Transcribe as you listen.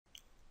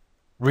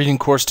Reading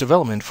Course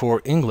Development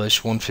for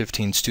English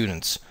 115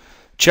 students.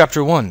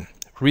 Chapter 1,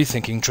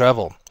 Rethinking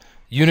Travel.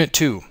 Unit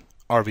 2,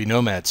 RV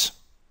Nomads.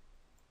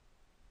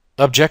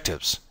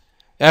 Objectives.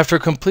 After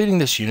completing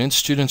this unit,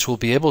 students will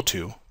be able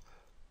to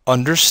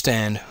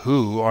understand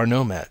who are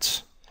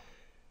nomads,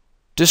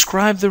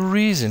 describe the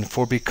reason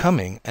for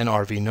becoming an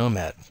RV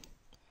nomad,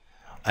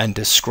 and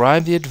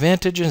describe the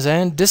advantages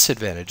and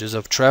disadvantages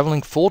of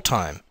traveling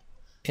full-time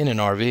in an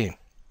RV.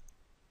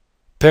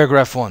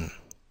 Paragraph 1.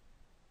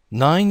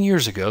 9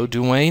 years ago,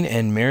 Duane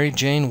and Mary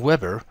Jane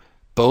Weber,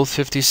 both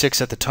 56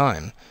 at the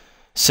time,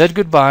 said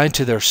goodbye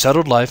to their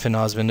settled life in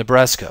Osmond,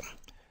 Nebraska.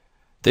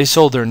 They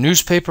sold their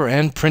newspaper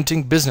and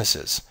printing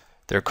businesses,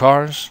 their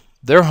cars,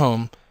 their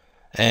home,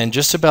 and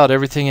just about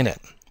everything in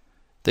it.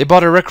 They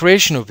bought a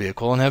recreational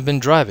vehicle and have been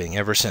driving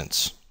ever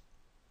since.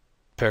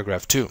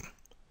 Paragraph 2.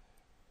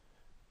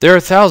 There are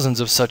thousands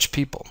of such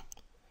people.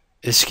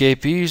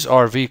 Escapees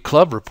RV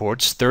Club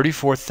reports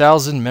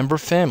 34,000 member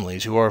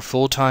families who are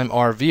full-time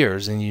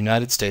RVers in the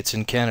United States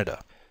and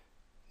Canada.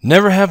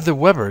 Never have the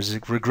Webers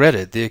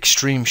regretted the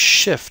extreme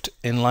shift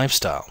in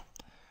lifestyle.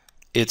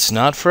 It's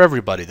not for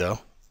everybody, though.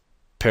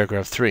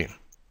 Paragraph 3.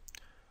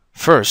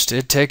 First,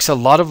 it takes a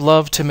lot of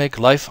love to make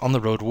life on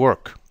the road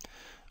work.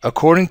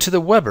 According to the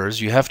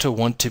Webers, you have to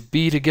want to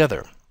be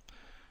together.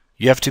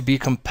 You have to be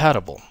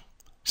compatible.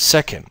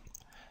 Second,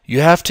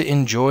 you have to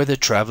enjoy the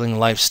traveling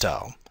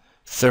lifestyle.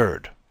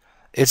 Third,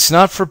 it's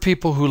not for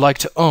people who like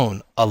to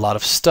own a lot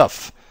of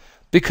stuff,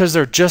 because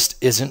there just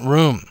isn't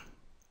room.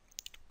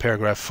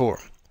 Paragraph 4.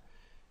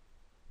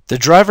 The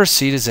driver's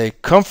seat is a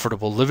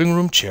comfortable living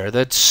room chair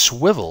that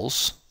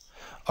swivels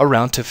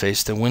around to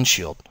face the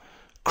windshield.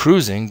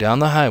 Cruising down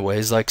the highway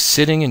is like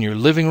sitting in your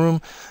living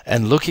room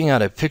and looking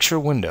out a picture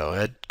window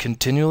at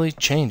continually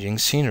changing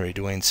scenery,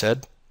 Duane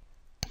said.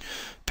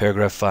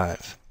 Paragraph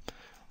 5.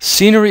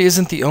 Scenery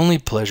isn't the only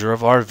pleasure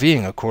of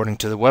RVing, according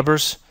to the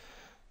Webers.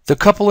 The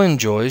couple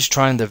enjoys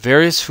trying the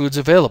various foods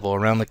available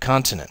around the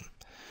continent.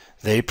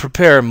 They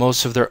prepare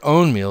most of their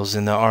own meals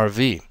in the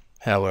RV,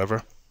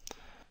 however.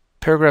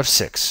 Paragraph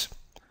 6.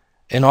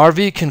 An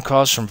RV can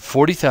cost from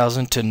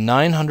 $40,000 to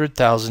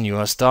 $900,000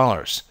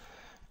 US,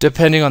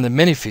 depending on the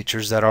many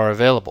features that are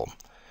available.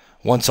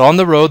 Once on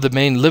the road, the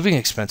main living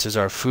expenses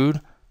are food,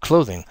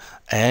 clothing,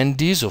 and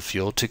diesel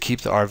fuel to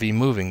keep the RV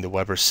moving, the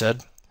Webers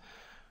said.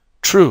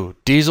 True,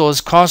 diesel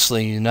is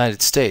costly in the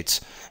United States,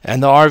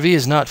 and the RV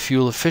is not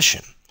fuel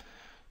efficient.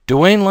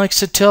 Duane likes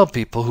to tell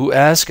people who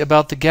ask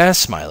about the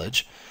gas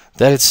mileage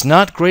that it's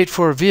not great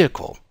for a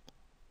vehicle,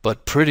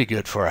 but pretty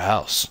good for a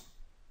house.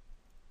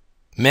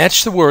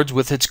 Match the words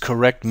with its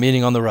correct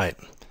meaning on the right.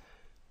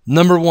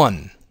 Number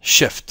 1,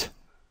 shift.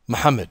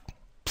 Muhammad,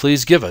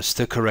 please give us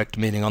the correct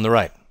meaning on the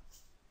right.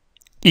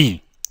 E.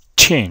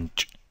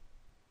 Change.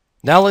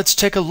 Now let's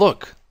take a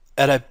look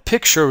at a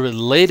picture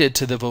related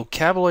to the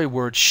vocabulary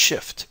word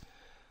shift.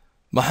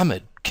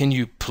 Muhammad, can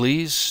you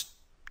please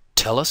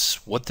tell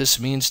us what this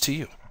means to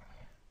you?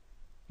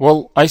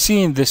 Well, I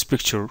see in this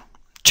picture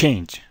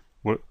change.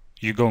 Where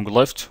you're going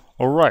left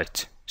or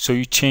right. So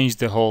you change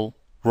the whole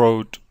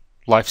road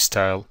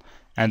lifestyle,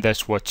 and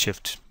that's what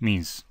shift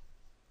means.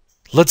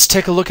 Let's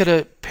take a look at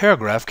a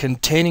paragraph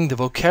containing the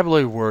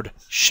vocabulary word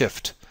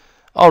shift.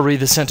 I'll read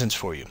the sentence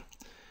for you.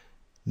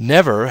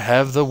 Never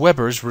have the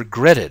Webers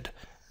regretted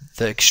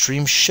the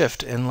extreme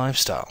shift in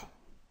lifestyle.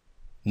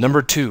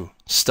 Number 2,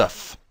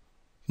 stuff.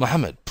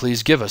 Muhammad,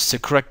 please give us the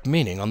correct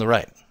meaning on the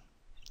right.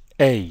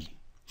 A.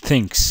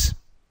 Thinks.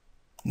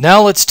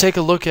 Now let's take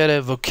a look at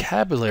a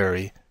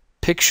vocabulary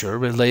picture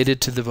related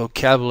to the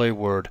vocabulary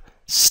word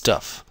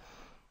stuff.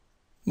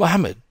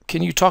 Muhammad,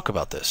 can you talk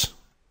about this?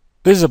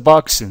 There's a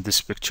box in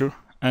this picture,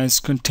 and it's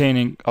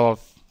containing a lot of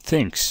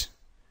things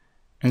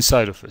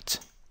inside of it.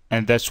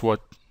 And that's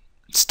what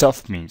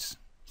stuff means.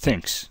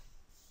 Things.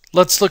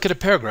 Let's look at a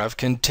paragraph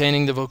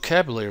containing the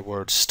vocabulary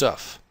word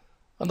stuff.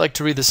 I'd like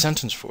to read the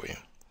sentence for you.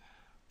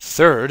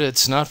 Third,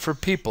 it's not for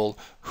people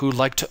who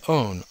like to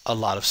own a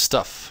lot of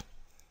stuff,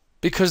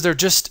 because there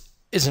just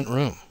isn't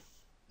room.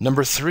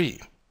 Number 3,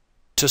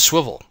 to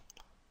swivel.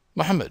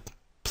 Muhammad,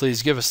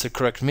 please give us the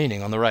correct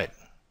meaning on the right.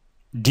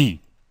 D.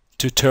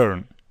 To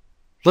turn.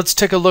 Let's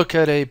take a look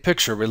at a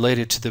picture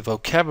related to the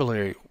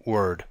vocabulary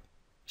word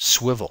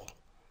swivel.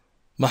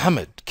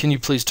 Muhammad, can you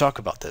please talk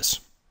about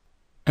this?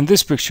 In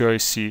this picture I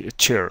see a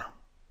chair,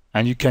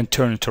 and you can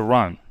turn it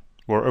around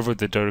wherever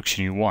the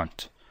direction you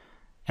want.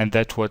 And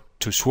that's what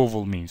to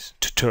swivel means,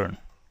 to turn.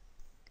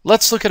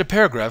 Let's look at a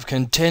paragraph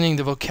containing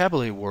the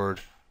vocabulary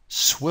word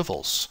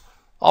swivels.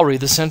 I'll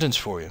read the sentence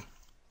for you.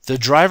 The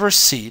driver's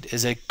seat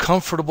is a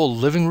comfortable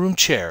living room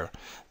chair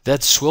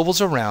that swivels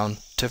around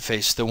to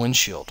face the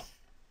windshield.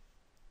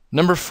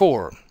 Number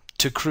 4,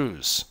 to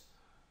cruise.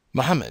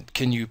 Muhammad,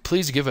 can you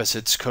please give us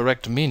its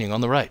correct meaning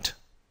on the right?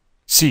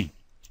 C.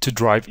 To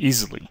drive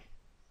easily.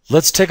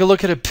 Let's take a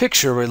look at a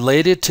picture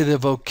related to the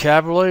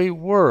vocabulary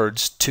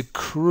words to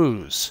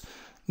cruise.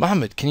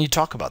 Muhammad, can you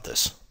talk about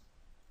this?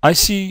 I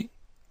see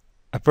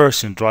a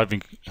person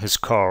driving his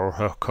car or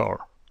her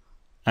car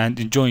and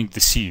enjoying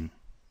the scene,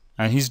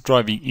 and he's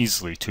driving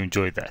easily to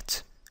enjoy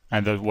that,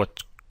 and that's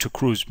what to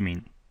cruise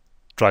mean?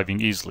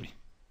 Driving easily.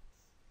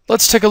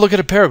 Let's take a look at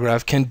a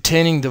paragraph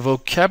containing the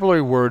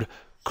vocabulary word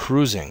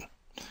cruising.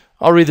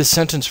 I'll read the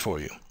sentence for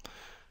you.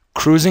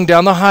 Cruising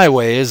down the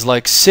highway is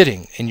like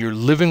sitting in your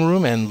living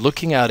room and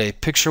looking out a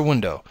picture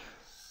window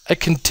at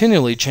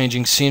continually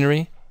changing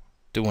scenery,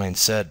 Dwayne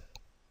said.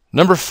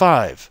 Number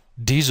 5,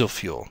 diesel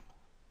fuel.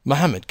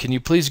 Mohammed, can you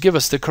please give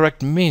us the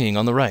correct meaning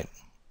on the right?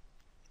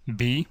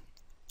 B.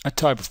 A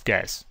type of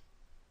gas.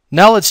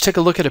 Now let's take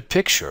a look at a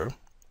picture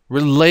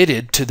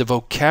related to the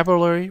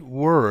vocabulary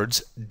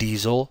words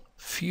diesel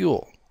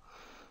fuel.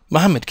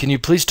 Mohammed, can you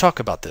please talk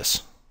about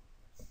this?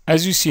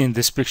 As you see in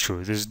this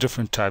picture, there's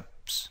different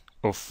types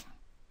of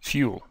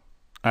fuel,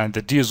 and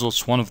the diesel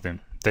is one of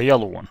them, the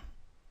yellow one.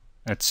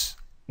 It's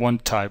one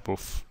type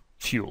of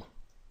fuel,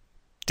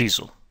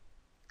 diesel.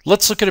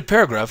 Let's look at a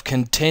paragraph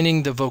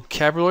containing the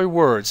vocabulary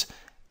words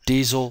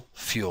diesel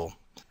fuel.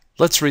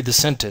 Let's read the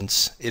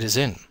sentence it is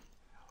in.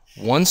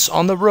 Once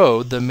on the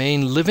road, the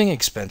main living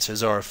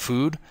expenses are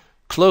food,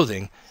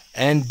 clothing,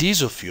 and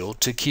diesel fuel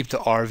to keep the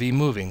RV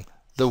moving,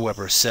 the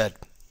Weber said.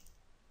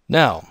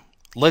 Now,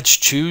 let's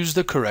choose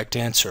the correct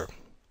answer.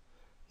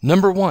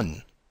 Number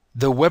 1.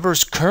 The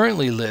Webers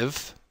currently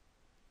live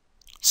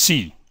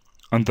C.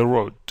 On the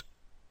road.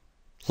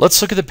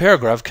 Let's look at the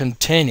paragraph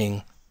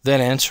containing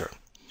that answer.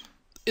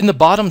 In the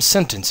bottom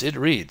sentence it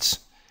reads,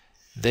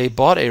 they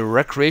bought a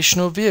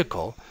recreational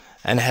vehicle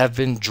and have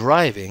been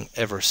driving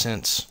ever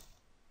since.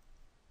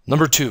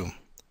 Number 2.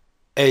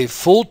 A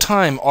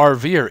full-time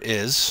RVer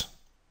is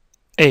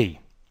A.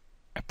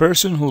 A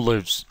person who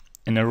lives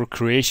in a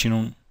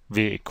recreational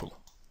vehicle.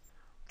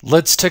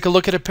 Let's take a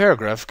look at a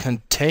paragraph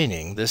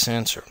containing this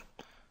answer.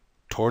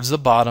 Towards the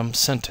bottom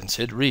sentence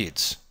it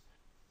reads,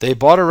 they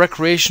bought a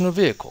recreational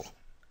vehicle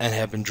and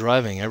have been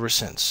driving ever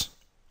since.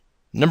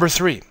 Number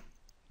 3.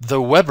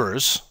 The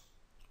Webers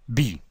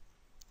B.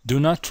 Do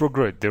not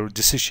regret their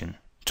decision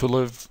to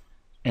live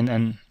in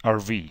an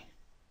RV.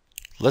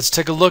 Let's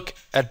take a look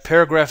at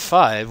paragraph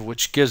 5,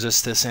 which gives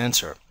us this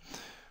answer.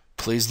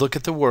 Please look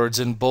at the words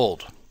in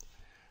bold.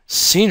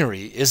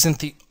 Scenery isn't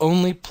the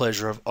only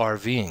pleasure of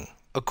RVing,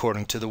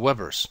 according to the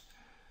Webers.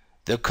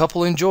 The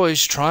couple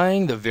enjoys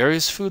trying the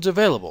various foods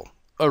available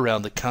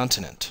around the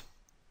continent.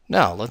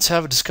 Now, let's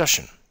have a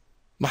discussion.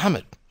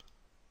 Mohammed,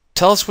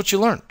 tell us what you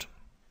learned.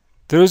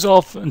 There is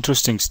all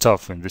interesting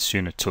stuff in this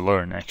unit to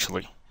learn,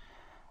 actually.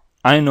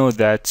 I know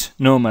that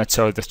nomads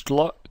are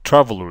the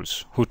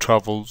travelers who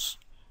travels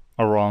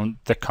around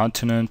the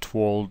continent,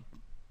 world,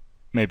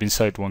 maybe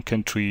inside one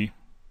country,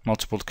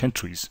 multiple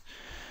countries.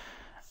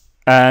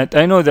 And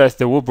I know that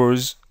the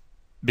Webers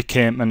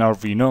became an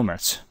RV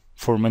nomads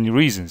for many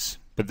reasons,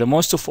 but the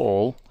most of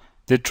all,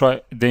 they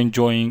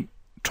enjoying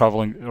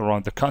traveling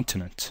around the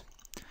continent.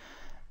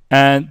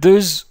 And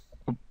there's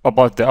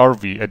about the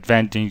RV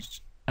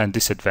advantage and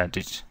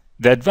disadvantage.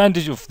 The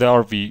advantage of the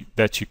RV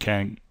that you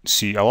can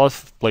see a lot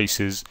of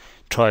places,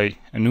 try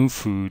a new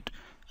food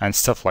and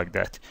stuff like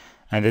that.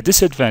 And the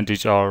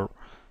disadvantage are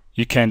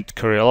you can't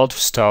carry a lot of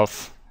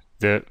stuff.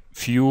 The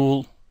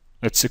fuel,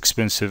 it's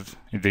expensive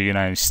in the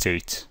United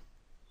States.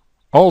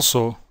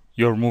 Also,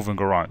 you're moving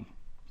around.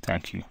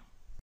 Thank you.